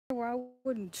where I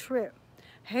wouldn't trip.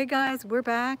 Hey guys, we're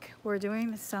back. We're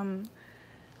doing some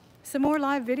more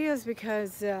live videos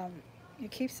because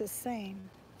it keeps us sane.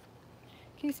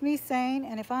 Keeps me sane,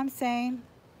 and if I'm sane,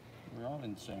 We're all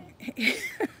insane.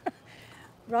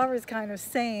 Robert's kind of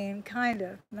sane, kind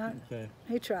of. Not. Okay.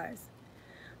 He tries.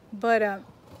 But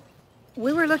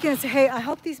we were looking and say, hey, I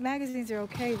hope these magazines are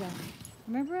okay though.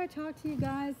 Remember I talked to you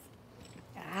guys?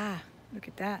 Ah, look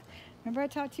at that. Remember I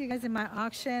talked to you guys in my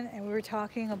auction and we were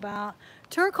talking about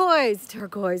turquoise.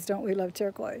 Turquoise, don't we love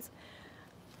turquoise?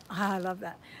 Ah, I love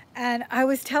that. And I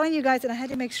was telling you guys that I had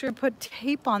to make sure to put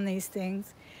tape on these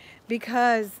things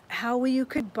because how you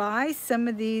could buy some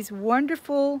of these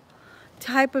wonderful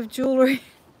type of jewelry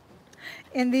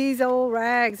in these old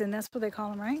rags, and that's what they call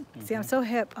them, right? See, I'm so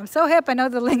hip. I'm so hip, I know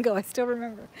the lingo. I still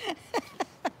remember.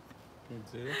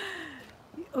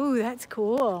 Oh, that's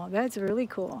cool. That's really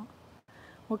cool.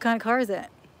 What kind of car is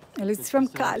that? At least it's from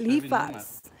 57 Chevy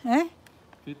Califas. Eh?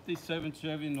 57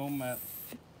 Chevy Nomad.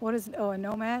 What is, oh, a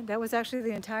Nomad? That was actually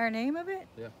the entire name of it?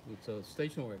 Yeah, it's a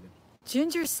station wagon.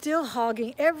 Ginger's still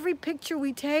hogging. Every picture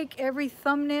we take, every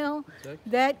thumbnail,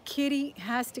 that kitty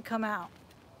has to come out.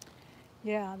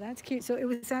 Yeah, that's cute. So it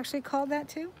was actually called that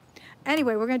too?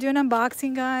 Anyway, we're going to do an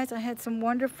unboxing, guys. I had some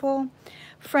wonderful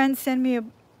friends send me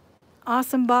an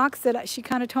awesome box that she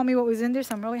kind of told me what was in there,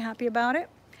 so I'm really happy about it.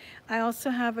 I also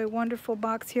have a wonderful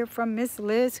box here from Miss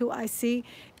Liz, who I see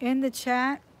in the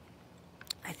chat.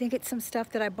 I think it's some stuff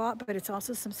that I bought, but it's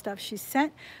also some stuff she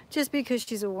sent just because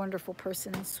she's a wonderful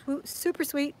person and super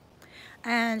sweet.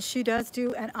 And she does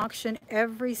do an auction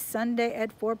every Sunday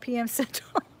at 4 p.m.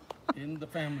 Central. In the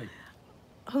family.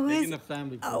 Who is? Taking the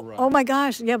family for a ride. Oh my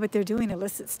gosh, yeah, but they're doing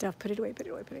illicit stuff. Put it away, put it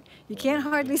away, put it away. You can't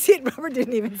hardly see it. Robert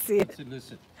didn't even see it. It's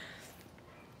illicit.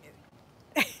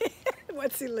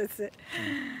 What's illicit?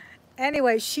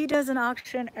 Anyway, she does an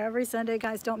auction every Sunday,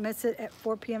 guys. Don't miss it at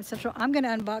 4 p.m. Central. I'm going to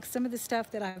unbox some of the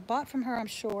stuff that I bought from her, I'm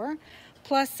sure,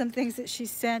 plus some things that she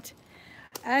sent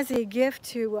as a gift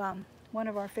to one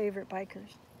of our favorite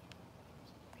bikers.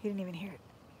 He didn't even hear it.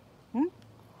 Hmm?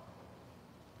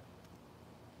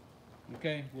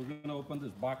 Okay, we're going to open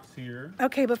this box here.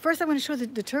 Okay, but first I want to show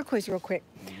the turquoise real quick.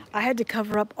 I had to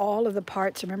cover up all of the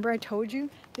parts. Remember I told you?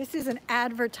 This is an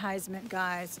advertisement,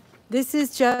 guys. This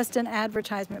is just an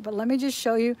advertisement, but let me just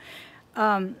show you.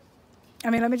 Let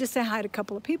me just say hi to a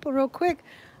couple of people real quick.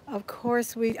 Of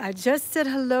course, I just said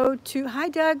hello to, hi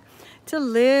Doug, to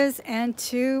Liz and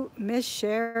to Miss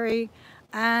Sherry,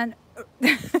 and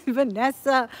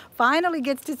Vanessa finally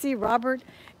gets to see Robert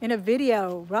in a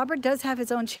video. Robert does have his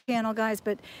own channel, guys,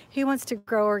 but he wants to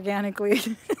grow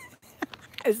organically,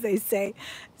 as they say.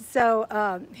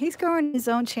 So he's growing his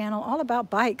own channel all about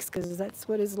bikes because that's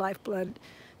what his lifeblood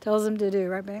tells him to do,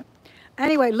 right, babe?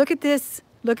 Anyway, look at this.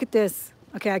 Look at this.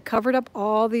 Okay, I covered up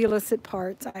all the illicit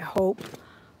parts, I hope,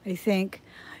 I think.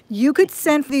 You could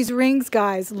send for these rings,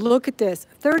 guys. Look at this.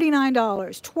 $39,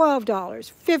 $12,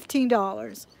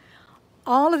 $15.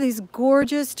 All of these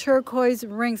gorgeous turquoise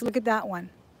rings. Look at that one.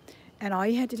 And all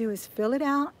you had to do is fill it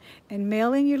out and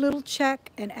mail in your little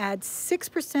check and add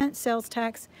 6% sales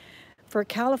tax for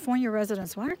California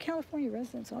residents. Why are California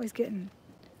residents always getting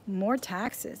more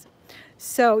taxes?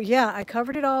 So yeah, I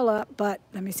covered it all up, but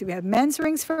let me see. We have men's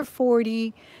rings for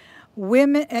 $40,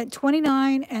 women at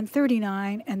 $29 and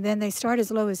 $39, and then they start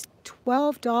as low as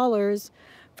 $12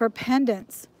 for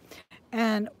pendants.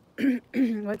 And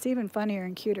what's even funnier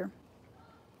and cuter,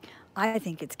 I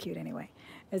think it's cute anyway.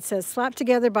 It says, slapped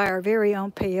together by our very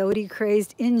own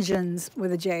peyote-crazed Injuns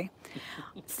with a J.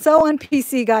 So on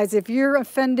PC, guys, if you're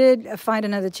offended, find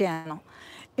another channel.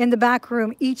 In the back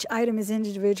room, each item is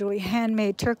individually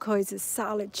handmade. Turquoise is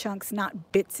solid chunks,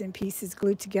 not bits and pieces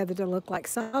glued together to look like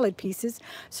solid pieces,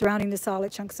 surrounding the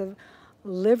solid chunks of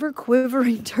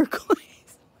liver-quivering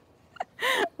turquoise.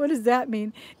 What does that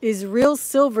mean? Is real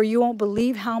silver. You won't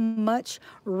believe how much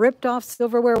ripped off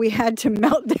silverware we had to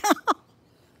melt down.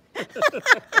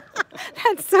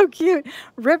 That's so cute.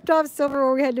 Ripped off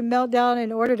silverware we had to melt down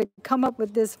in order to come up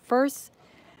with this first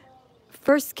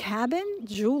cabin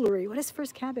jewelry. What does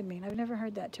first cabin mean? I've never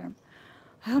heard that term.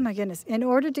 Oh my goodness. In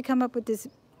order to come up with this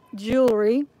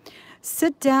jewelry,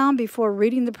 sit down before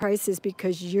reading the prices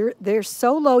because they're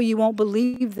so low you won't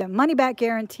believe them. Money back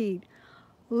guaranteed.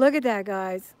 Look at that,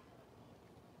 guys.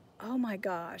 Oh my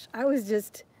gosh. I was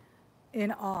just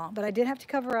in awe. But I did have to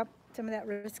cover up some of that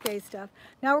risque stuff.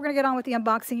 Now we're going to get on with the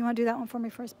unboxing. You want to do that one for me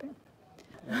first, babe?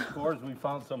 Of course, we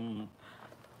found some.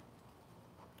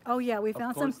 Oh yeah, we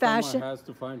found some fashion. Has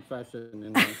to find fashion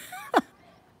in there.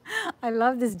 I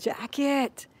love this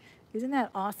jacket. Isn't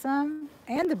that awesome?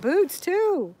 And the boots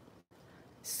too.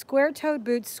 Square-toed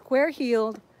boots,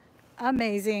 square-heeled,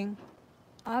 amazing.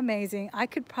 Amazing. I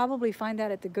could probably find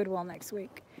that at the Goodwill next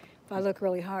week if I look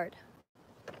really hard.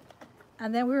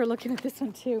 And then we were looking at this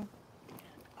one too.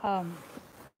 All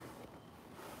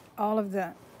of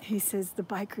the, he says, the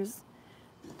bikers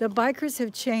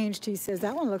have changed. He says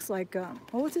that one looks like,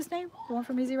 what was his name? The one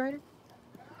from Easy Rider?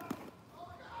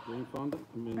 Jane Fonda?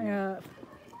 I mean,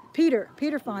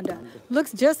 Peter Fonda.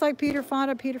 Looks just like Peter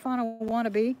Fonda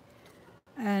wannabe,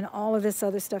 and all of this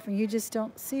other stuff. And you just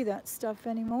don't see that stuff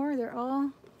anymore. They're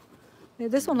all, yeah,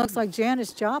 this one looks like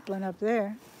Janis Joplin up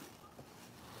there.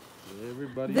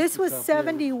 everybody. This was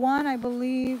 71, I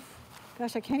believe.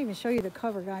 Gosh, I can't even show you the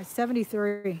cover, guys.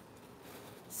 73.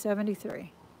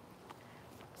 73.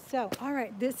 So, all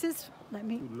right, this is, let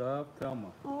me. To love, Thelma.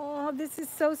 Oh, this is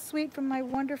so sweet from my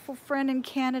wonderful friend in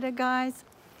Canada, guys.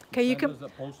 Okay, you can. Send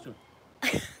us a poster.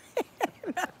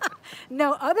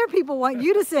 No, other people want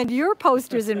you to send your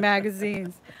posters in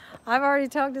magazines. I've already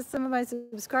talked to some of my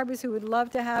subscribers who would love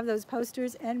to have those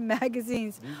posters and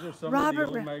magazines. These are some of the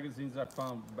old magazines I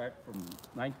found back from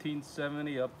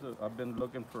 1970 up to, I've been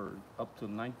looking for up to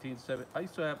 1970. I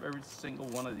used to have every single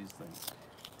one of these things.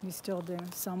 You still do,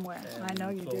 somewhere. And I know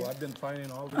you do. So I've been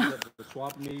finding all these at the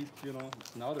swap meets, you know.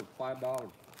 Now they're $5.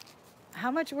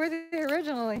 How much were they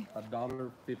originally?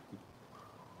 $1.50.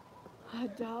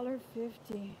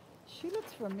 $1.50. She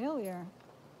looks familiar.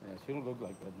 Yeah, she don't look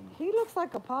like that anymore. He looks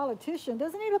like a politician.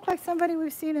 Doesn't he look like somebody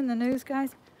we've seen in the news,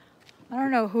 guys? I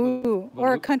don't know who, but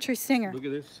or look, a country singer. Look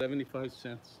at this, 75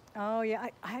 cents. Oh, yeah,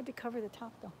 I had to cover the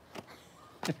top, though.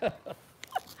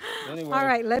 Anyway. All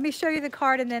right, let me show you the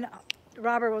card, and then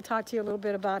Robert will talk to you a little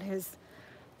bit about his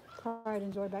Pride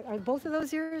and Joy bag. Are both of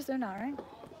those yours? They're not, right?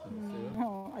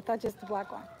 No, I thought just the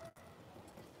black one.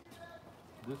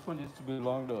 This one used to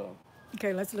belong to...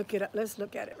 Okay, let's look at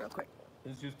it real quick.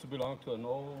 This used to belong to an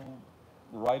old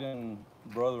writing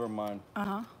brother of mine.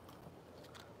 Uh-huh.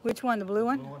 Which one, the blue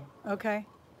one? Blue one. Okay.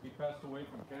 He passed away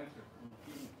from cancer.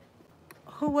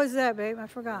 Who was that, babe? I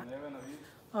forgot. Renee.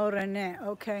 Oh, Renee,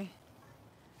 okay.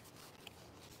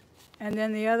 And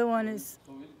then the other one is...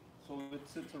 So it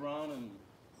sits around and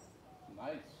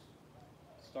nice.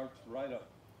 Starts right up.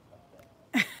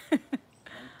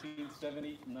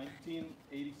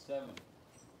 1987.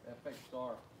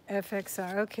 FXR.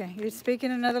 FXR, okay. You're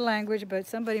speaking another language, but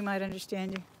somebody might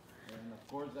understand you. And of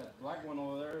course that black one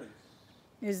over there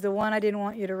is the one I didn't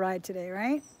want you to ride today,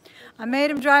 right? I made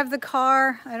him drive the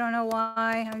car. I don't know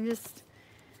why. I'm just...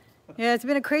 Yeah, it's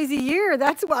been a crazy year.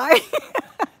 That's why.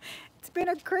 It's been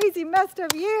a crazy, messed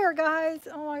up year, guys.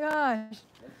 Oh, my gosh.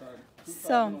 That's a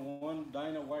 2001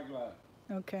 Dyna White Glass.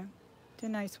 Okay. It's a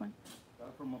nice one.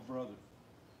 Got from my brother.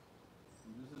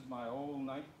 And this is my old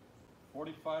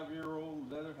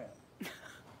 45-year-old leather hat.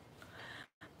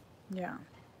 Yeah.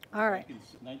 All right.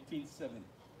 1970.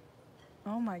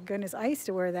 Oh, my goodness. I used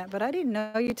to wear that, but I didn't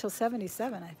know you till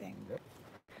 77, I think. Yep.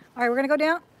 All right, we're going to go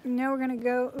down. Now we're going to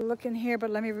go look in here, but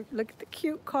let me look at the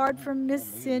cute card from Miss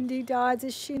Cindy Dodds.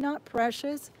 Is she not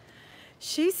precious?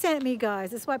 She sent me,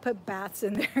 guys. That's why I put baths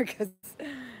in there, because,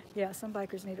 yeah, some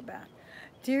bikers need a bath.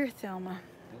 Dear Thelma,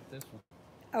 What's this one?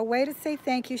 a way to say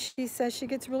thank you. She says she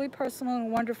gets really personal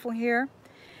and wonderful here.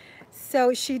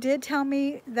 So she did tell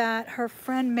me that her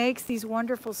friend makes these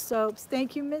wonderful soaps.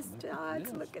 Thank you, Miss Dodds.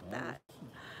 Yes, Look at that.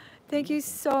 Thank you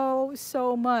so,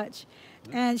 so much.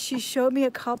 And she showed me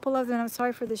a couple of them. I'm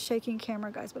sorry for the shaking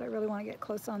camera, guys, but I really want to get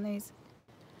close on these.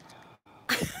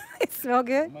 They smell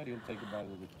good? I might even take a bite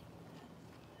of it.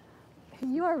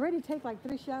 You already take like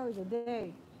 3 showers a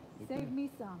day. Save me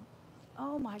some.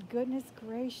 Oh my goodness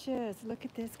gracious. Look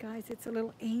at this, guys. It's a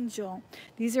little angel.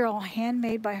 These are all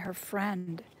handmade by her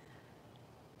friend.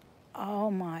 Oh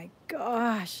my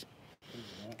gosh.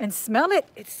 And smell it.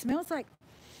 It smells like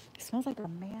a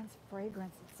man's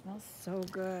fragrance. It smells so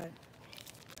good.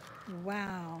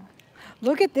 Wow.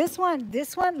 Look at this one.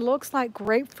 This one looks like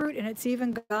grapefruit, and it's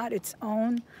even got its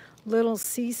own little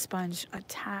sea sponge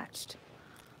attached.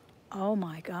 Oh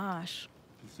my gosh.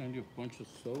 They send you a bunch of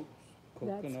soaps.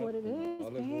 That's what it is,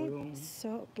 olive babe. oil.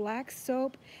 So black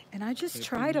soap. And I just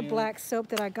tried a black soap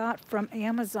that I got from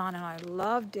Amazon, and I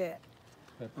loved it.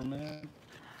 Peppermint.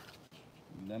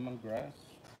 Lemongrass.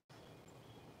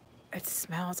 It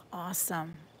smells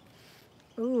awesome.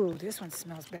 Ooh, this one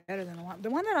smells better than the one. The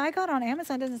one that I got on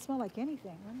Amazon doesn't smell like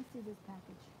anything. Let me see this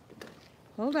package.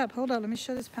 Hold up. Let me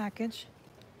show this package.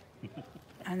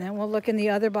 And then we'll look in the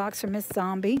other box for Miss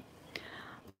Zombie.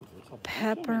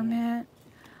 Peppermint.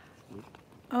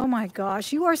 Oh my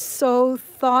gosh, you are so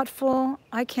thoughtful.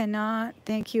 I cannot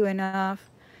thank you enough.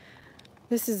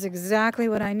 This is exactly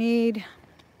what I need.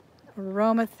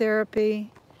 Aromatherapy.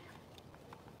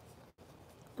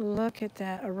 Look at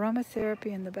that. Aromatherapy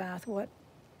in the bath. What?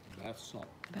 Bath salt.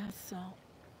 Bath salt.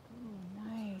 Oh,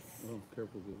 nice. Oh,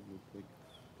 careful, real quick.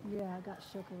 Yeah, I got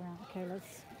shook around. Okay,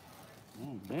 let's.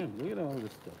 Oh man, look at all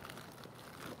this stuff.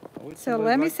 I wish So somebody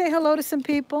let me like, say hello to some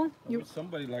people. I wish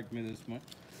somebody like me this much.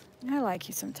 I like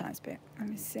you sometimes, babe. Let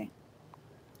me see.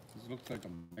 This looks like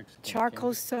a Mexican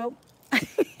Charcoal candy. soap.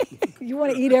 You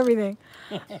want to eat everything.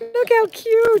 Look how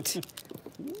cute.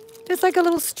 There's like a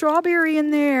little strawberry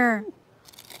in there.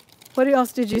 What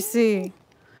else did you see?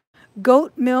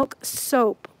 Goat milk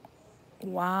soap.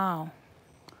 Wow.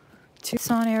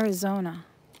 Tucson, Arizona.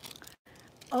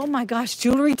 Oh my gosh,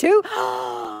 jewelry too?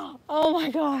 Oh my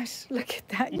gosh, look at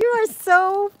that. You are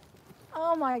so,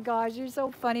 oh my gosh, you're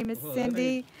so funny, Miss Well,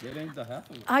 Cindy. that ain't the half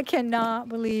of it. I cannot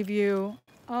believe you.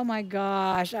 Oh my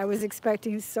gosh, I was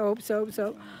expecting soap, soap,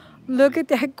 soap. Look at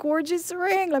that gorgeous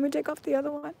ring. Let me take off the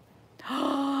other one.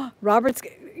 Robert's,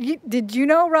 did you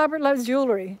know Robert loves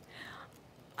jewelry?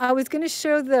 I was going to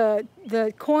show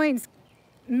the coins.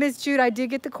 Miss Jude, I did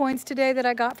get the coins today that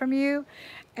I got from you.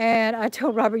 And I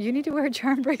told Robert, you need to wear a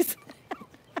charm bracelet.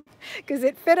 Because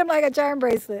it fit him like a charm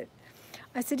bracelet.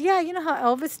 I said, yeah, you know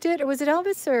how Elvis did? Or was it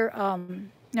Elvis or,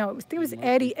 no, I think it was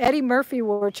Eddie. Eddie Murphy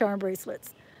wore charm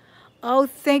bracelets. Oh,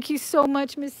 thank you so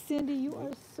much, Miss Cindy. You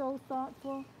are so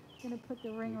thoughtful. I'm going to put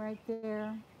the ring right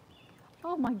there.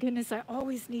 Oh my goodness, I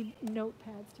always need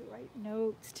notepads to write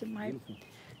notes to my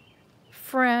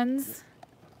friends.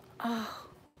 Oh,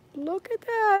 look at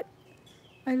that.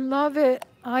 I love it.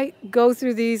 I go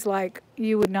through these like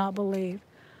you would not believe.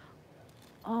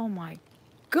 Oh my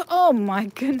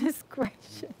goodness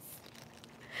gracious.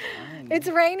 It's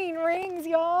raining rings,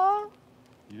 y'all.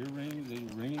 Your rings,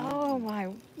 they ring. Oh my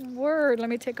word. Let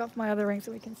me take off my other ring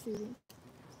so we can see these.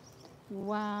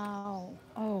 Wow.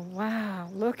 Oh wow.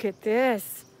 Look at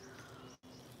this.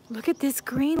 Look at this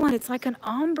green one. It's like an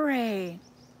ombre.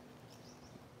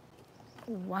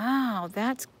 Wow,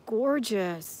 that's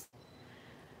gorgeous.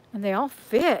 And they all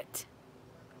fit.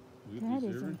 That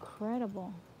is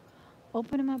incredible.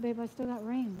 Open them up, babe. I still got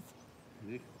rings.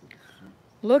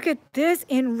 Look at this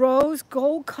in rose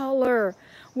gold color.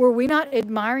 Were we not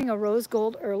admiring a rose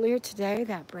gold earlier today,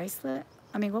 that bracelet?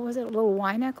 I mean, what was it, a little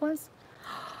Y necklace?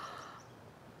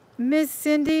 Miss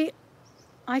Cindy,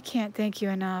 I can't thank you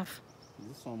enough.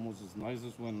 This is almost as nice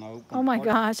as when I opened. Oh my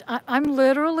gosh, I'm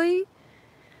literally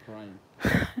crying.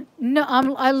 No,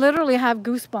 I literally have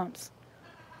goosebumps.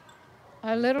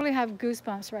 I literally have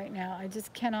goosebumps right now. I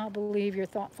just cannot believe your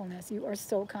thoughtfulness. You are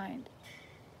so kind.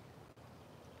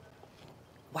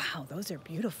 Wow, those are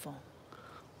beautiful.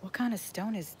 What kind of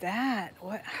stone is that?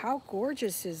 How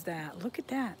gorgeous is that? Look at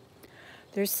that.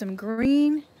 There's some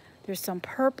green. There's some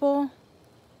purple.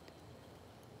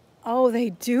 Oh,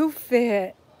 they do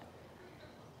fit.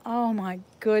 Oh my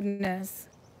goodness.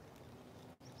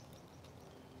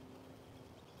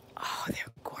 Oh,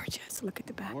 they're gorgeous. Look at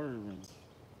the back.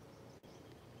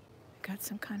 Got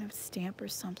some kind of stamp or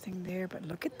something there, but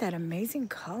look at that amazing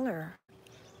color.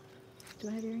 Do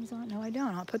I have earrings on? No, I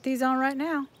don't. I'll put these on right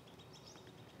now.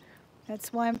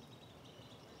 That's why I'm,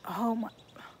 oh my,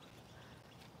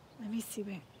 let me see,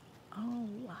 babe. Oh,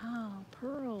 wow,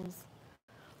 pearls.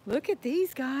 Look at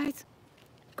these guys.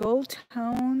 Gold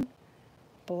tone,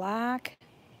 black.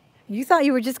 You thought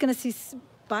you were just going to see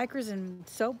bikers and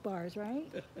soap bars, right?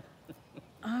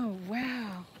 Oh,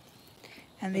 wow.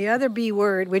 And the other B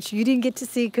word, which you didn't get to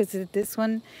see because this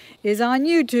one is on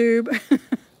YouTube.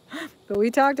 But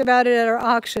we talked about it at our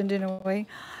auction, didn't we?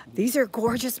 These are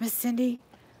gorgeous, Miss Cindy.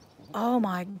 Oh,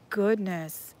 my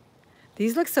goodness.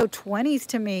 These look so 20s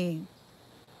to me.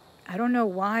 I don't know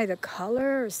why. The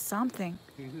color or something.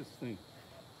 Look at this thing.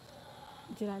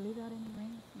 Did I leave out any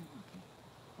rings? No, okay.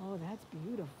 Oh, that's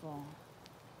beautiful.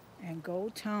 And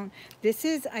gold tone. This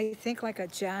is, I think, like a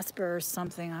jasper or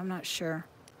something. I'm not sure.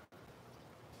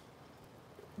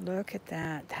 Look at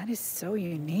that. That is so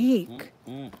unique.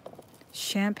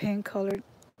 Champagne colored.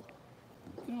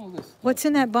 What's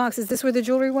in that box? Is this where the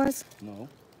jewelry was? No.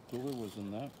 Jewelry was in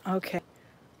that. Okay.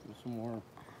 There's some more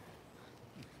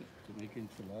to make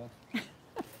enchiladas.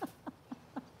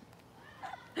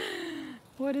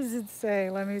 What does it say?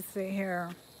 Let me see here.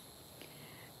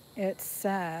 It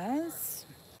says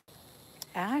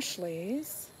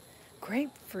Ashley's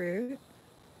grapefruit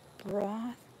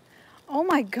broth. Oh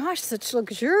my gosh, such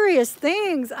luxurious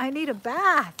things. I need a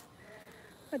bath.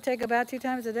 I take a bath 2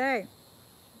 times a day.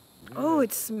 Yeah. Oh,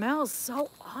 it smells so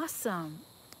awesome.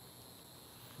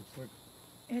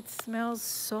 It smells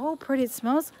so pretty. It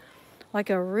smells like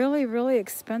a really, really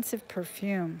expensive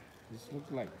perfume. This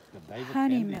looks like the David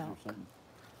honey candies milk. Or something.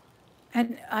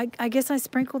 And I guess I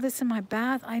sprinkle this in my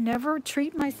bath. I never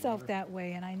treat myself that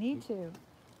way, and I need to.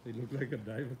 They look like a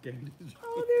diver candy.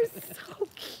 Oh, they're so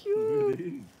cute. Look at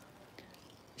these.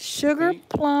 Sugar Pink.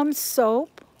 plum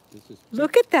soap. This is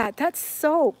Look at that. That's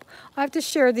soap. I have to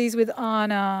share these with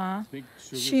Anna. pink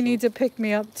sugar She needs a soap.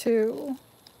 pick-me-up too.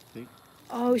 Pink.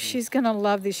 Oh, she's going to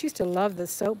love these. She used to love the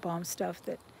soap bomb stuff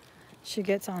that she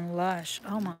gets on Lush.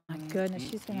 Oh, my goodness.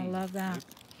 She's going to love that.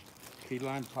 Key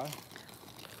lime pie.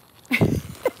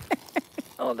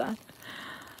 Hold on.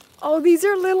 Oh, these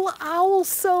are little owl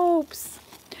soaps.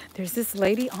 There's this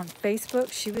lady on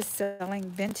Facebook. She was selling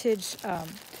vintage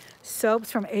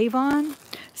soaps from Avon.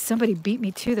 Somebody beat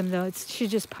me to them, though. She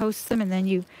just posts them, and then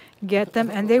you get them.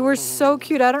 And they were so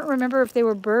cute. I don't remember if they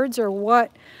were birds or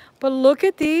what. But look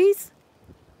at these.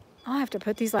 I'll have to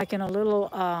put these like in a little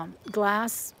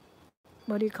glass,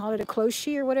 what do you call it, a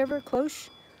cloche or whatever, cloche?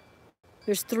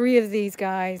 There's 3 of these,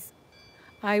 guys.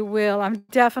 I will. I'm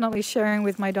definitely sharing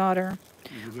with my daughter.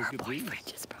 Her boyfriend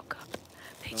just broke up.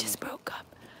 They just broke up.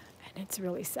 And it's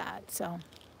really sad. So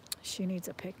she needs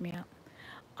a pick-me-up.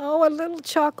 Oh, a little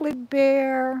chocolate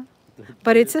bear.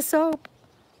 But it's a soap.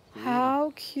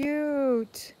 How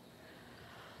cute.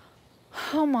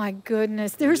 Oh, my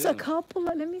goodness. There's a couple.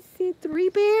 Let me see. 3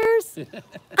 bears.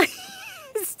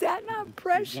 Is that not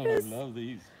precious? I love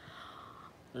these.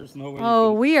 There's no way.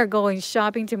 Oh, we are going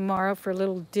shopping tomorrow for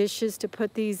little dishes to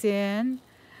put these in.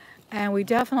 And we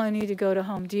definitely need to go to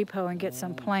Home Depot and get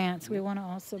some plants. We want to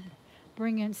also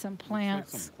bring in some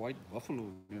plants. Like some white buffalo.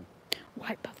 Yeah.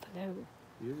 White buffalo.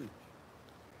 Really?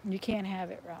 You can't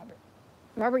have it, Robert.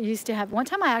 Robert used to have, one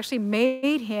time I actually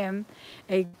made him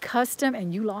a custom,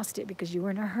 and you lost it because you were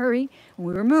in a hurry when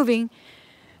we were moving.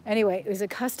 Anyway, it was a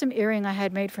custom earring I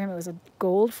had made for him. It was a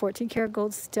gold, 14-karat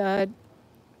gold stud.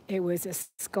 It was a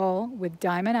skull with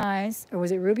diamond eyes, or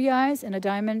was it ruby eyes and a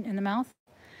diamond in the mouth?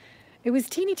 It was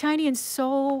teeny tiny and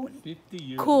so 50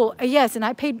 years cool. ago. Yes, and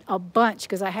I paid a bunch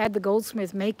because I had the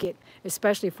goldsmith make it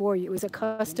especially for you. It was a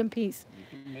custom piece.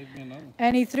 You can make me another.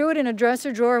 And he threw it in a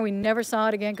dresser drawer, and we never saw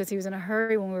it again because he was in a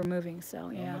hurry when we were moving. So,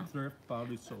 yeah. I'm a thrift,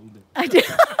 probably sold it. I did.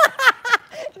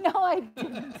 No, I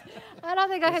didn't. I don't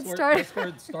think I had started. That's where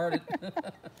it started.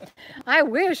 I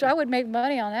wish I would make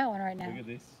money on that one right now. Look at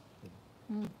this.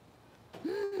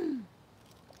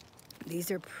 These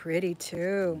are pretty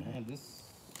too. Man,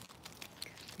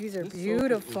 These are this soap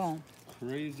beautiful. is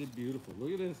crazy beautiful.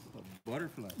 Look at this, a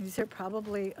butterfly. These are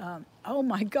probably, oh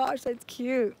my gosh, that's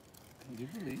cute. Can you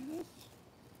believe this?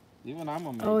 Even I'm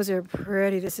amazed. Those are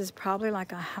pretty. This is probably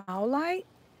like a howlite,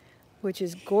 which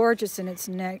is gorgeous in its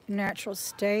natural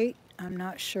state. I'm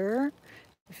not sure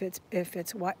if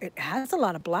it's white. It has a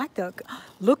lot of black though.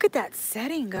 Look at that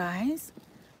setting, guys.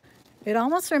 It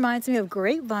almost reminds me of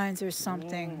grapevines or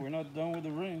something. We're not done with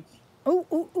the rings. Oh,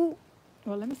 oh, oh.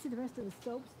 Well, let me see the rest of the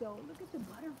soaps though. Look at the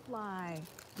butterfly.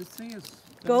 This thing is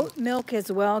Goat milk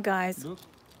as well, guys. Look.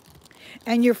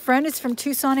 And your friend is from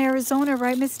Tucson, Arizona,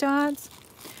 right, Miss Dodds?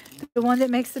 The one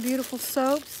that makes the beautiful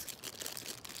soaps?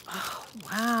 Oh,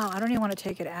 wow. I don't even want to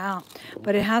take it out.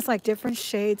 But it has like different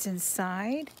shades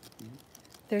inside.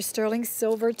 They're sterling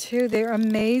silver too. They're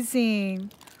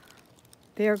amazing.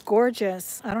 They're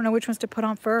gorgeous. I don't know which ones to put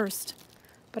on first.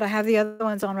 But I have the other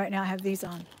ones on right now. I have these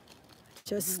on.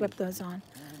 Just slip those on.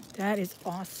 That is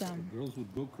awesome. Girls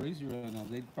would go crazy right now.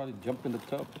 They'd probably jump in the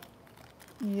tub.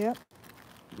 Yep.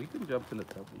 We can jump in the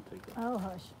tub and take it. Oh,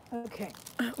 hush. Okay.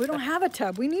 We don't have a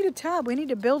tub. We need a tub. We need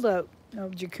to build a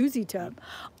jacuzzi tub.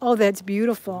 Oh, that's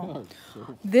beautiful.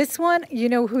 So, This one, you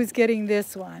know who's getting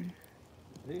this one?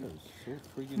 they are so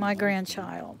freaking My nice.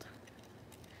 grandchild.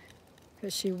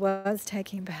 Because she was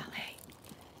taking ballet.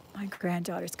 My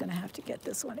granddaughter's going to have to get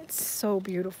this one. It's so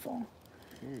beautiful.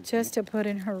 Just to put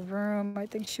in her room. I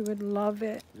think she would love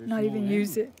it. There's Not no even end.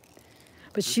 use it.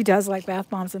 But she does like bath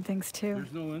bombs and things too.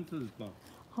 There's no end to this box.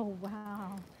 Oh,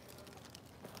 wow.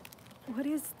 What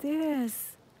is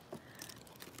this?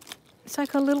 It's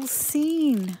like a little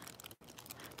scene.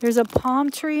 There's a palm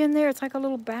tree in there. It's like a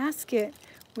little basket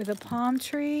with a palm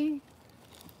tree.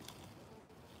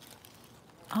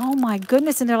 Oh, my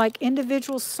goodness. And they're like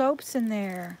individual soaps in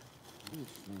there. This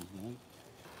thing's nice.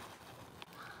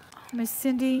 Miss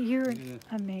Cindy, you're Yeah.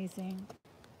 amazing.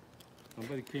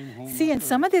 Somebody came home. See, and after-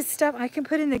 some of this stuff I can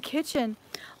put in the kitchen.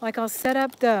 Like I'll set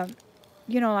up the,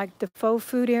 you know, like the faux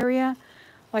food area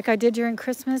like I did during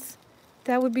Christmas.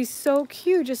 That would be so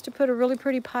cute just to put a really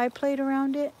pretty pie plate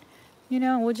around it. You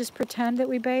know, and we'll just pretend that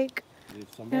we bake.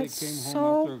 If somebody That's came home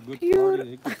so after a good beautiful. party,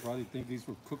 they could probably think these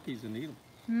were cookies and eat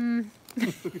them.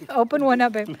 Open one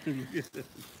up, babe.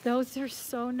 Those are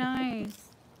so nice.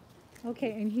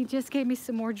 Okay, and he just gave me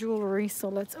some more jewelry, so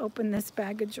let's open this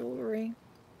bag of jewelry.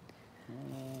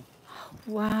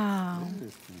 Wow. Look at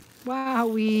this thing.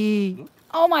 Wowee. Look.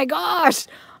 Oh my gosh.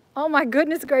 Oh my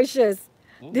goodness gracious.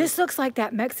 Oh, This looks like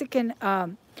that Mexican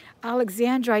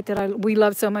Alexandrite that we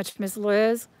love so much, Miss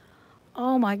Liz.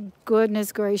 Oh my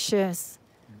goodness gracious.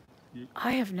 you-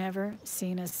 I have never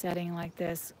seen a setting like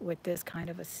this with this kind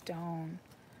of a stone.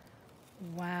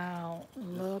 Wow,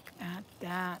 look at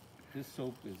that. this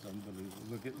soap is unbelievable.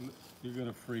 Look, you're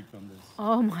gonna freak on this.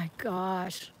 Oh my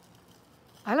gosh.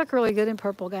 I look really good in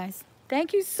purple, guys.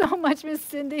 Thank you so much, Miss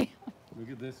Cindy. Look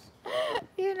at this.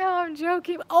 You know, I'm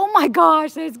joking. Oh my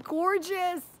gosh, that's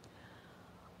gorgeous.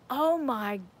 Oh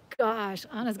my gosh.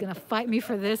 Anna's going to fight me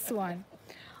for this one.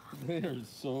 They are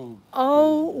so.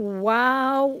 Oh,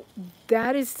 wow.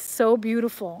 That is so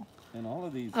beautiful. And all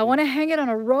of these. I want to hang it on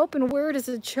a rope and wear it as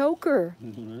a choker.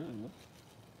 Really?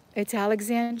 It's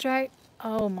Alexandrite.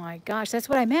 Oh my gosh. That's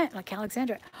what I meant, like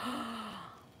Alexandrite.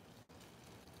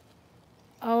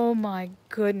 Oh my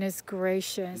goodness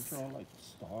gracious. These are all like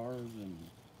stars and.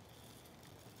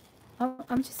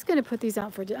 I'm just going to put these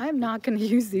out for. I'm not going to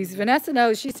use these. Vanessa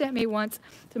knows. She sent me once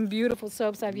some beautiful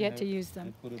soaps. I've yet to use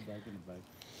them. Put it back in the bag.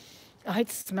 Oh,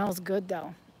 it smells good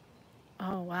though.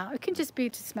 Oh wow. It can just be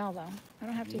to smell though. I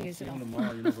don't have to use See it all. them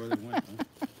tomorrow. You know where they went.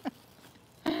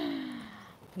 Huh?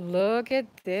 Look at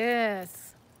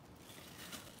this.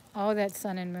 Oh, that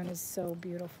sun and moon is so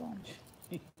beautiful.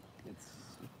 It's.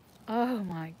 Oh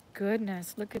my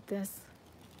goodness. Look at this.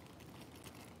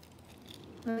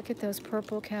 Look at those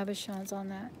purple cabochons on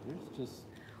that. It's just.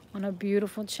 On a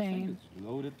beautiful I think chain. it's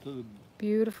loaded to the.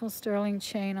 Beautiful sterling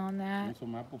chain on that. Want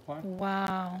some apple pie?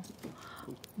 Wow.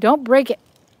 Don't break it.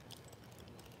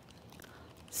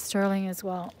 Sterling as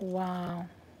well. Wow.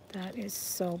 That is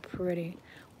so pretty.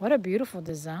 What a beautiful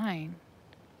design.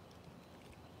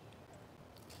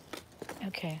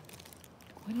 Okay.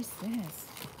 What is this?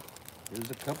 Here's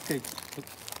the cupcakes. Look,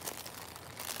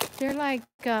 They're like,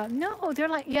 no, they're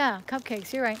like, yeah,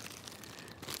 cupcakes. You're right.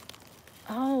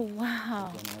 Oh,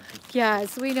 wow.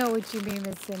 Yes, we know what you mean,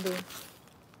 Miss Cindy.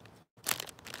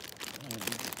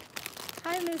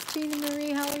 Hi, Miss Jeannie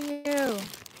Marie. How are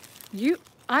you?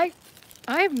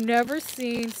 I've never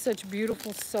seen such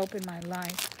beautiful soap in my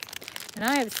life. And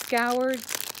I have scoured,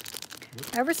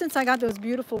 ever since I got those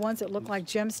beautiful ones that look like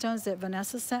gemstones that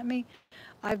Vanessa sent me,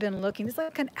 I've been looking. It's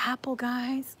like an apple,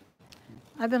 guys.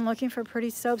 I've been looking for pretty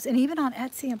soaps. And even on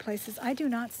Etsy and places, I do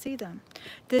not see them.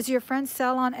 Does your friend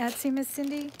sell on Etsy, Miss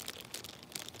Cindy?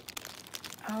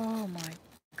 Oh, my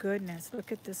goodness.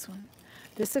 Look at this one.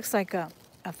 This looks like a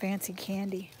fancy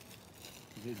candy.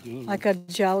 they do. Like a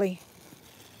jelly.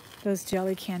 Those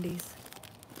jelly candies.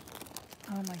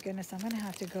 Oh my goodness, I'm gonna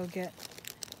have to go get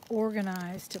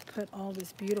organized to put all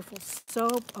this beautiful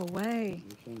soap away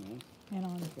This one, and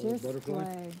on a butterfly?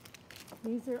 display.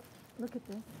 These are, look at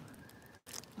this.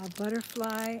 A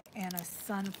butterfly and a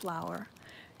sunflower.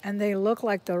 And they look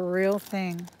like the real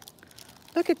thing.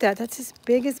 Look at that, that's as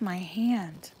big as my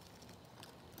hand.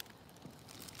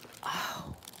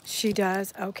 Oh, she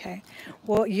does, okay.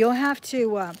 Well, you'll have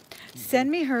to send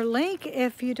me her link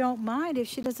if you don't mind, if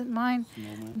she doesn't mind,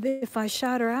 if I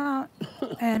shout her out,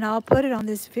 and I'll put it on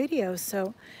this video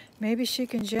so maybe she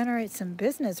can generate some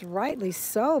business, rightly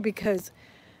so, because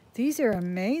these are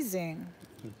amazing.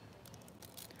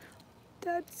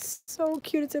 That's so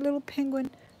cute. It's a little penguin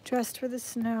dressed for the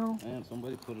snow. Man,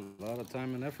 somebody put a lot of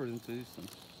time and effort into these things.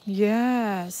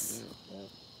 Yes. Yeah, yeah.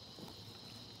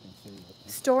 Can't say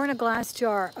that. Store in a glass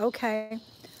jar. Okay.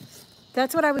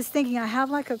 That's what I was thinking. I have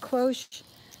like a cloche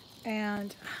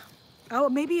and, oh,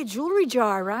 maybe a jewelry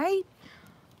jar, right?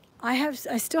 I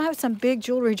still have some big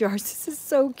jewelry jars. This is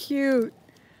so cute.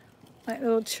 Like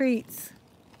little treats.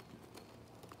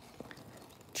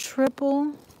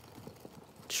 Triple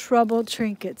trouble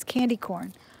trinkets. Candy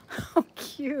corn. How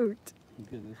cute.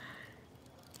 Look at this.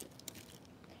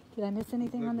 Did I miss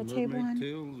anything on the Like table, mermaid hon?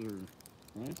 tails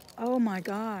or, right? Oh my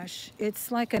gosh.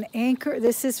 It's like an anchor.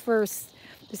 This is for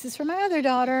my other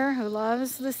daughter who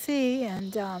loves the sea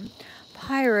and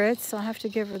pirates. I'll have to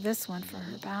give her this one for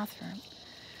her bathroom.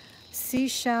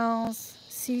 Seashells,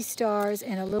 sea stars,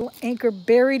 and a little anchor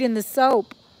buried in the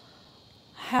soap.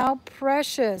 How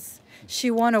precious. She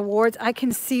won awards. I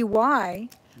can see why.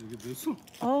 Look at this one.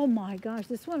 Oh my gosh,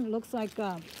 this one looks like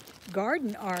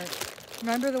garden art.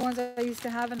 Remember the ones I used to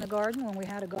have in the garden when we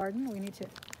had a garden? We need to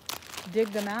dig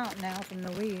them out now from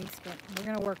the weeds, but we're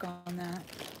gonna work on that.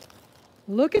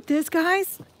 Look at this,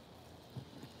 guys.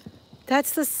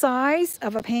 That's the size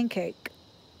of a pancake.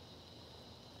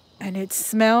 And it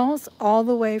smells all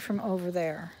the way from over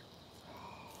there.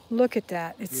 Look at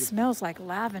that. It smells like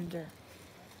lavender.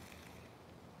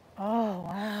 Oh,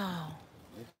 wow.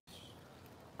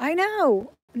 I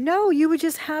know. No, you would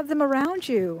just have them around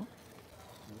you.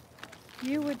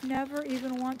 You would never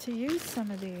even want to use some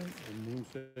of these. The moon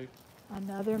shape.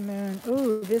 Another moon.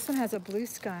 Ooh, this one has a blue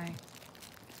sky.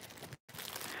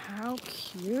 How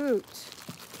cute.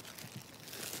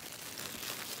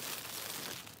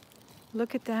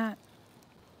 Look at that.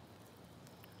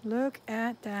 Look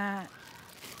at that.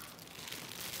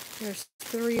 There's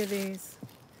 3 of these.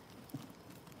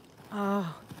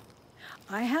 Oh,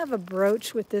 I have a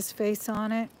brooch with this face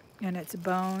on it, and it's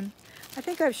bone. I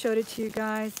think I've showed it to you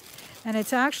guys. And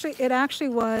it actually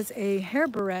was a hair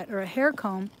barrette or a hair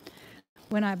comb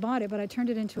when I bought it, but I turned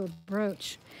it into a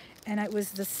brooch. And it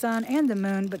was the sun and the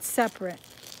moon, but separate.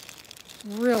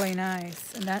 Really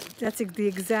nice. And that's the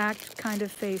exact kind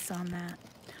of face on that.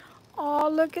 Oh,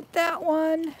 look at that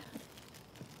one.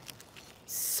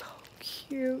 So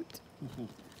cute.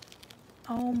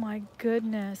 Oh my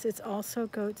goodness. It's also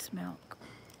goat's milk.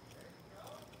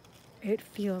 It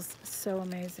feels so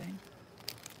amazing.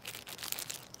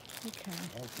 Okay.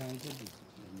 All kinds of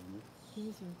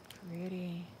These are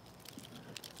pretty.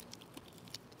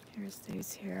 Here's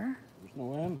these here. There's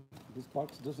no end. This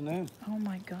box doesn't end. Oh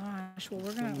my gosh. Well,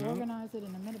 we're going to organize it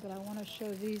in a minute, but I want to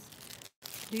show these.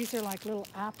 These are like little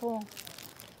apple.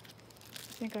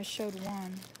 I think I showed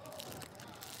one.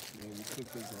 Yeah,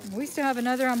 We still have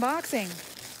another unboxing.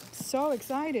 So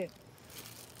excited.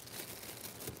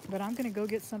 But I'm going to go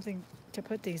get something to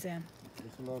put these in.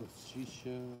 there's a lot of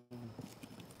shisha.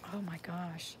 Oh my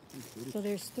gosh. So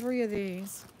there's 3 of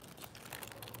these.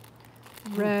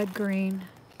 Red, green,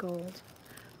 gold.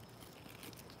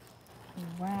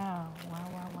 Wow, wow,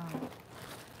 wow, wow.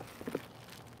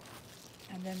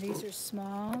 And then these are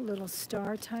small, little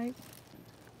star type.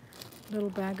 Little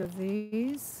bag of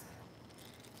these.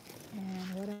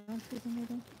 And what else is in there?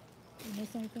 Did you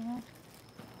miss anything else?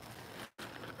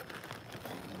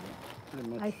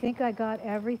 I think I got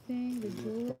everything, the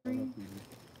jewelry. I'm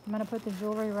gonna put the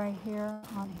jewelry right here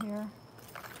on here.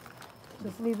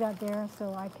 Just leave that there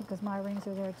so I can, because my rings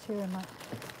are there too, and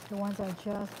the ones I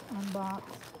just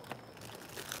unboxed.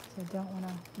 So I don't want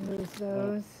to lose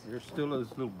those. There's still this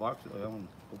little box.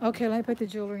 Okay, let me put the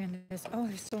jewelry in this. Oh,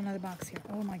 there's still another box here.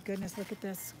 Oh my goodness, look at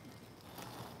this.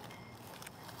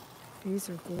 These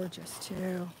are gorgeous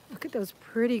too. Look at those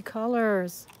pretty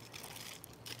colors.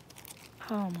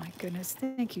 Oh my goodness,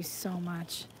 thank you so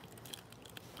much.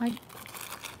 I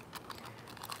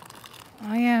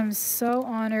am so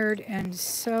honored and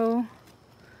so,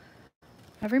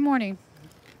 every morning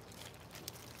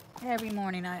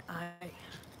I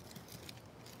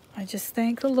just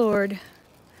thank the Lord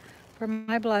for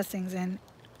my blessings and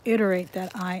iterate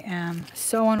that I am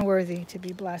so unworthy to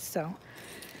be blessed. So,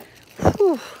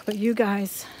 whew, but you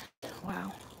guys,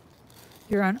 wow,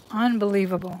 you're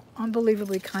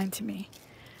unbelievably kind to me.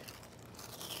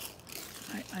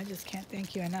 I just can't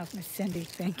thank you enough, Miss Cindy.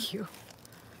 Thank you.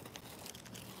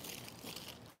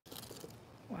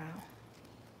 Wow.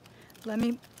 Let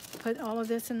me put all of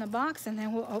this in the box, and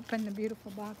then we'll open the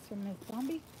beautiful box from Miss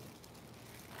Zombie.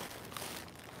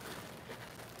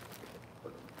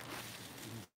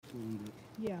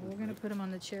 Yeah, we're going to put them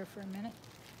on the chair for a minute.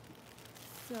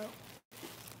 So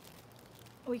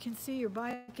we can see your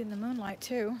bike in the moonlight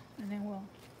too, and then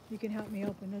you can help me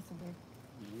open this a bit.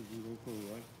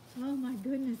 Oh my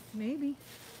goodness, maybe.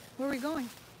 Where are we going?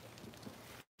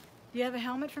 Do you have a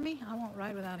helmet for me? I won't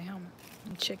ride without a helmet.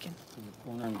 I'm chicken.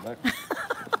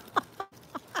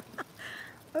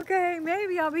 Okay,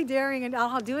 maybe I'll be daring and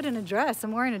I'll do it in a dress.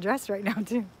 I'm wearing a dress right now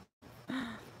too.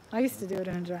 I used to do it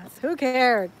in a dress. Who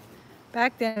cared?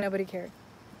 Back then, nobody cared.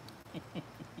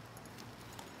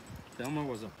 Thelma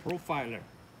was a profiler.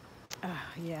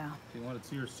 Yeah. She wanted to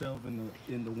see herself in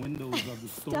the windows of the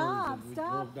stores as we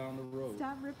drove down the road.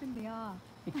 Stop ripping me off.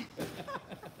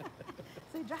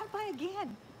 So drive by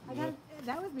again.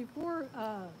 That was before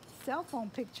cell phone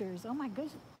pictures. Oh my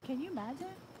goodness. Can you imagine?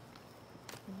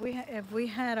 If we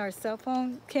had our cell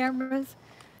phone cameras,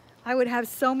 I would have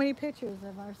so many pictures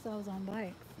of ourselves on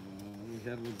bikes. We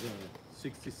had was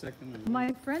 60-second.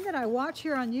 My friend that I watch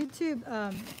here on YouTube,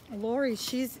 Lori,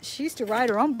 she used to ride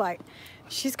her own bike.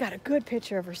 She's got a good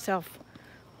picture of herself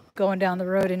going down the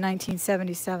road in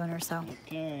 1977 or so.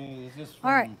 Okay, is this from,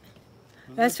 all right.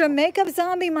 That's from Makeup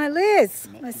Zombie, my Liz.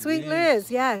 My sweet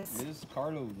Liz, yes. Liz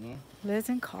Carlos, no? Liz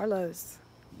and Carlos.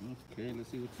 Okay, let's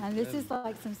see what and this is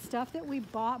like some stuff that we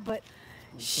bought, but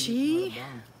she...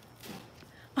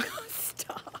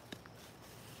 Stop.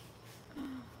 Yeah,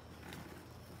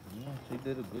 she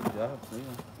did a good job.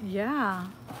 Yeah.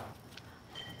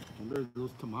 There's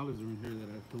those tamales are in here that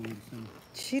I told you to send.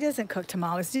 She doesn't cook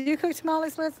tamales. Do you cook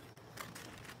tamales, Liz?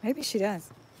 Maybe she does.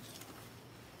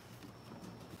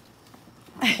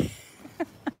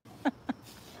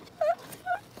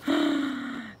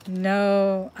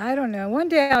 No, I don't know. One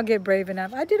day I'll get brave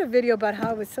enough. I did a video about how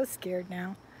I was so scared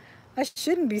now. I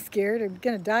shouldn't be scared. I'm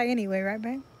going to die anyway, right,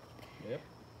 babe? Yep.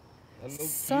 Hello,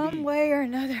 Some kitty. way or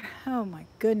another. Oh, my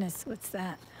goodness. What's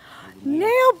that?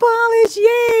 Nail polish.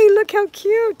 Yay. Look how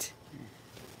cute.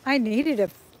 I needed a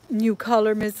new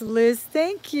color, Miss Liz.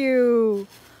 Thank you.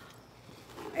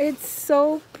 It's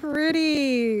so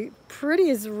pretty. Pretty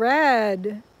as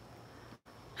red.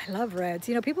 I love reds.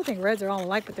 You know, people think reds are all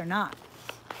alike, but they're not.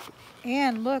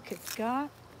 And look, it's got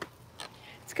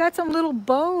some little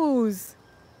bows.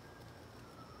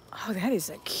 Oh, that is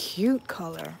a cute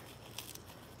color.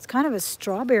 It's kind of a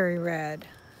strawberry red.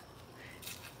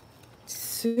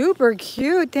 Super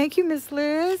cute. Thank you, Miss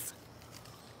Liz.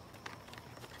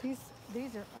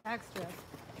 These are extras.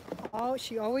 Oh,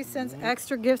 she always sends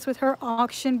extra gifts with her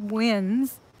auction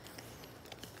wins.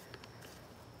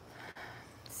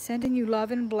 Sending you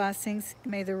love and blessings.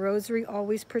 May the rosary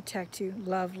always protect you.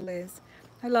 Love, Liz.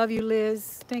 I love you,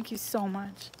 Liz. Thank you so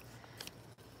much.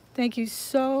 Thank you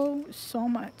so, so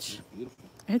much. Beautiful.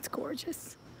 It's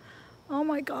gorgeous. Oh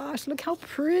my gosh, look how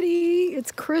pretty.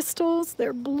 It's crystals.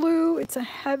 They're blue. It's a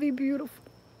heavy, beautiful.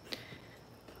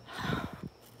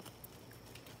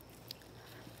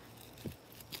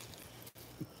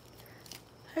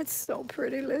 It's so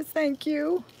pretty, Liz. Thank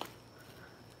you.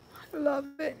 I love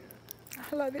it.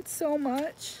 I love it so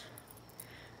much.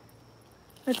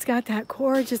 It's got that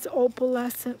gorgeous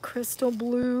opalescent crystal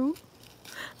blue.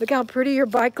 Look how pretty your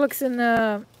bike looks in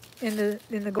the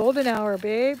golden hour,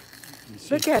 babe.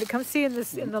 Look at it. Come see in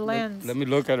the lens. Let me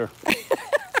look at her.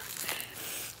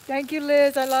 Thank you,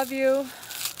 Liz. I love you.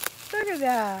 Look at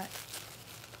that.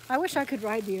 I wish I could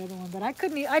ride the other one, but I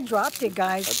couldn't. I dropped it,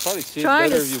 guys. I'd probably see it Trying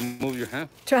better to- if you move your hand.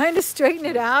 Trying to straighten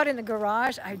it out in the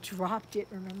garage, I dropped it,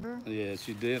 remember? Yes,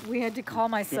 you did. We had to call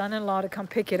my son-in-law to come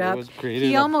pick it It up. was created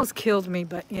He a- almost killed me,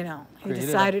 but, you know, he Created a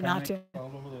decided not to. panic all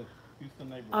over the Houston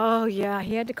neighborhood. Oh, yeah,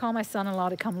 he had to call my son-in-law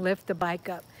to come lift the bike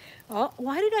up. Oh,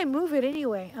 why did I move it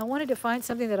anyway? I wanted to find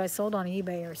something that I sold on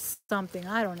eBay or something.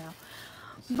 I don't know.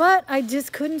 But I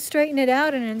just couldn't straighten it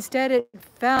out, and instead it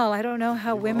fell. I don't know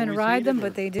how You women always ride them, hated her.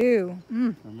 but they do.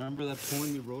 Remember that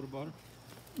poem you wrote about her?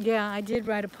 Yeah, I did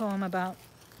write a poem about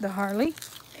the Harley.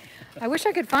 I wish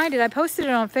I could find it. I posted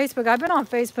it on Facebook. I've been on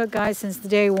Facebook, guys, since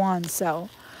day one, so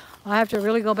I have to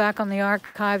really go back on the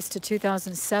archives to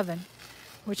 2007,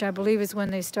 which I believe is when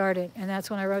they started. And that's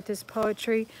when I wrote this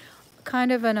poetry,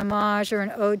 kind of an homage or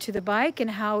an ode to the bike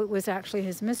and how it was actually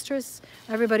his mistress.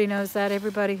 Everybody knows that.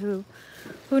 Everybody who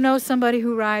knows somebody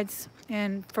who rides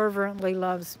and fervently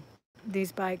loves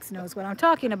these bikes knows what I'm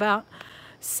talking about.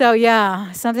 So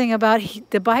yeah, something about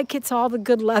the bike gets all the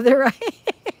good leather,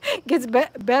 gets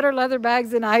better leather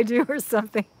bags than I do or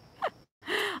something.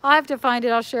 I'll have to find it.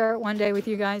 I'll share it one day with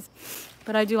you guys.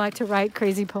 But I do like to write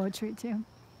crazy poetry too.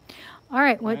 All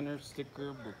right. What? Banner,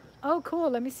 sticker, booklet. Oh, cool.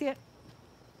 Let me see it.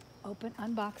 Open,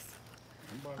 unbox.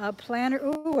 A planner.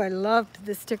 Ooh, I loved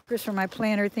the stickers for my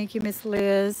planner. Thank you, Miss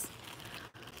Liz.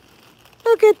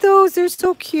 Look at those. They're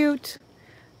so cute.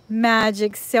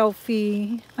 Magic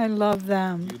selfie. I love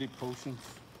them. Beauty potions.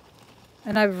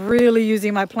 And I'm really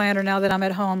using my planner now that I'm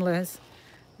at home, Liz.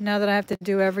 Now that I have to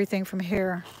do everything from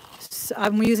here. So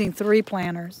I'm using 3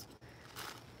 planners.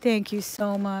 Thank you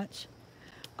so much.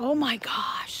 Oh my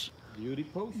gosh. Beauty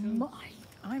potions.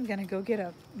 I'm going to go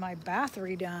get my bath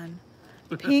redone.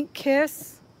 Pink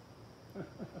kiss.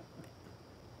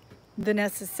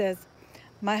 Vanessa says,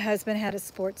 my husband had a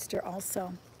Sportster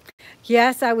also.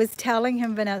 Yes, I was telling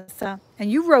him, Vanessa.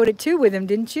 And you wrote it too with him,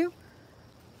 didn't you?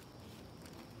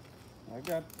 I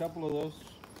got a couple of those.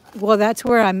 Well, that's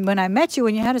where when I met you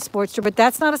when you had a Sportster, but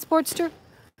that's not a Sportster?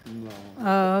 No.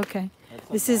 Oh, okay.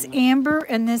 This is Amber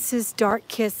and this is Dark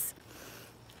Kiss.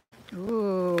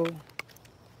 Ooh.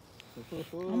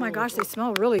 Oh my gosh, they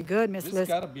smell really good, Miss This Liz.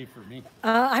 gotta be for me.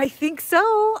 I think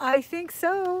so. I think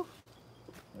so.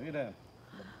 Look at that.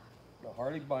 The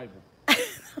Harley Bible.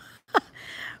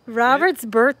 Robert's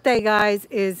birthday, guys,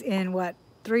 is in what?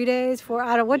 3 days? 4?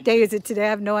 I don't. What day is it today? I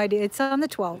have no idea. It's on the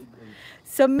 12th.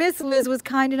 So Miss Liz was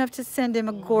kind enough to send him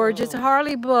a gorgeous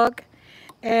Harley book,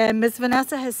 and Miss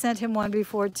Vanessa has sent him one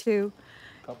before too.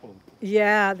 Couple of them.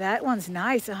 Yeah, that one's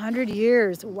nice. 100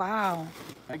 years. Wow.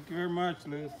 Thank you very much,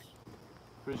 Liz.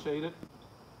 Appreciate it.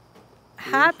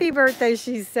 Happy birthday,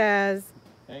 she says.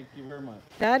 Thank you very much.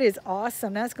 That is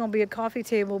awesome. That's going to be a coffee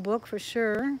table book for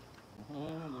sure. Look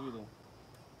at that.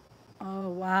 Oh,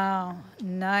 wow.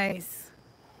 Nice.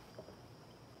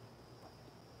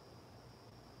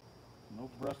 No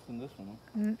breast in this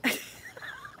one.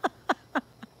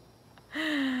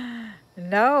 Huh?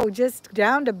 No, just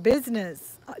down to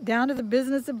business. Down to the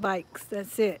business of bikes.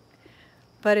 That's it.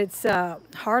 but it's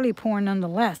Harley porn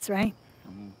nonetheless, right?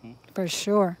 Mm-hmm. For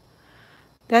sure.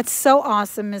 That's so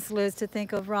awesome, Miss Liz, to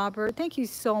think of Robert. Thank you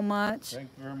so much. Thank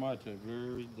you very much. I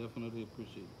very definitely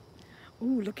appreciate it.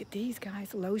 Ooh, look at these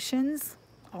guys. Lotions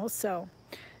also.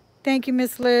 Thank you,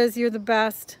 Miss Liz. You're the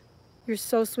best. You're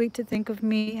so sweet to think of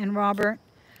me and Robert.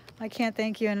 I can't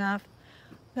thank you enough.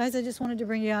 Guys, I just wanted to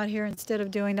bring you out here instead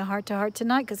of doing the heart-to-heart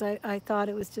tonight because I thought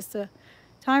it was just a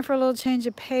time for a little change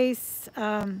of pace.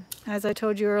 As I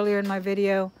told you earlier in my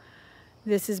video,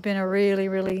 this has been a really,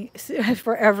 really,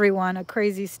 for everyone, a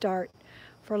crazy start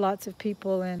for lots of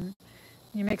people. And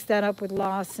you mix that up with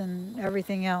loss and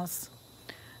everything else.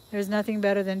 There's nothing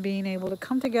better than being able to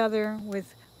come together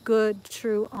with good,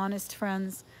 true, honest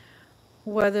friends,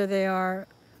 whether they are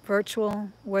virtual,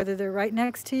 whether they're right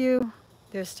next to you,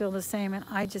 they're still the same. And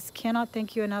I just cannot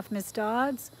thank you enough, Miss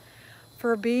Dodds,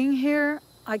 for being here.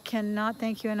 I cannot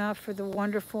thank you enough for the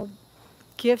wonderful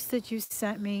gifts that you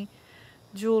sent me.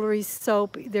 Jewelry,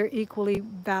 soap, they're equally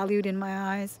valued in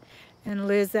my eyes. And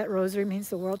Liz, that rosary means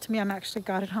the world to me. I'm actually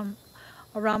got it on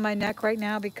around my neck right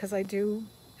now because I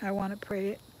want to pray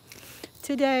it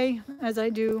today, as I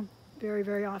do very,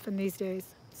 very often these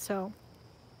days. So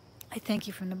I thank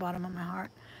you from the bottom of my heart.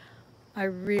 I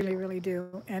really, really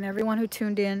do. And everyone who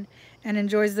tuned in and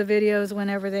enjoys the videos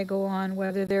whenever they go on,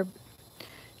 whether they're,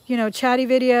 chatty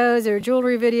videos or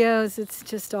jewelry videos, it's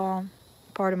just all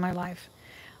part of my life.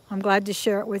 I'm glad to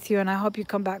share it with you, and I hope you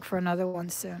come back for another one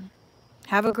soon.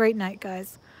 Have a great night,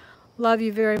 guys. Love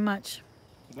you very much.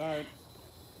 Good night.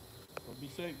 Be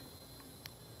safe.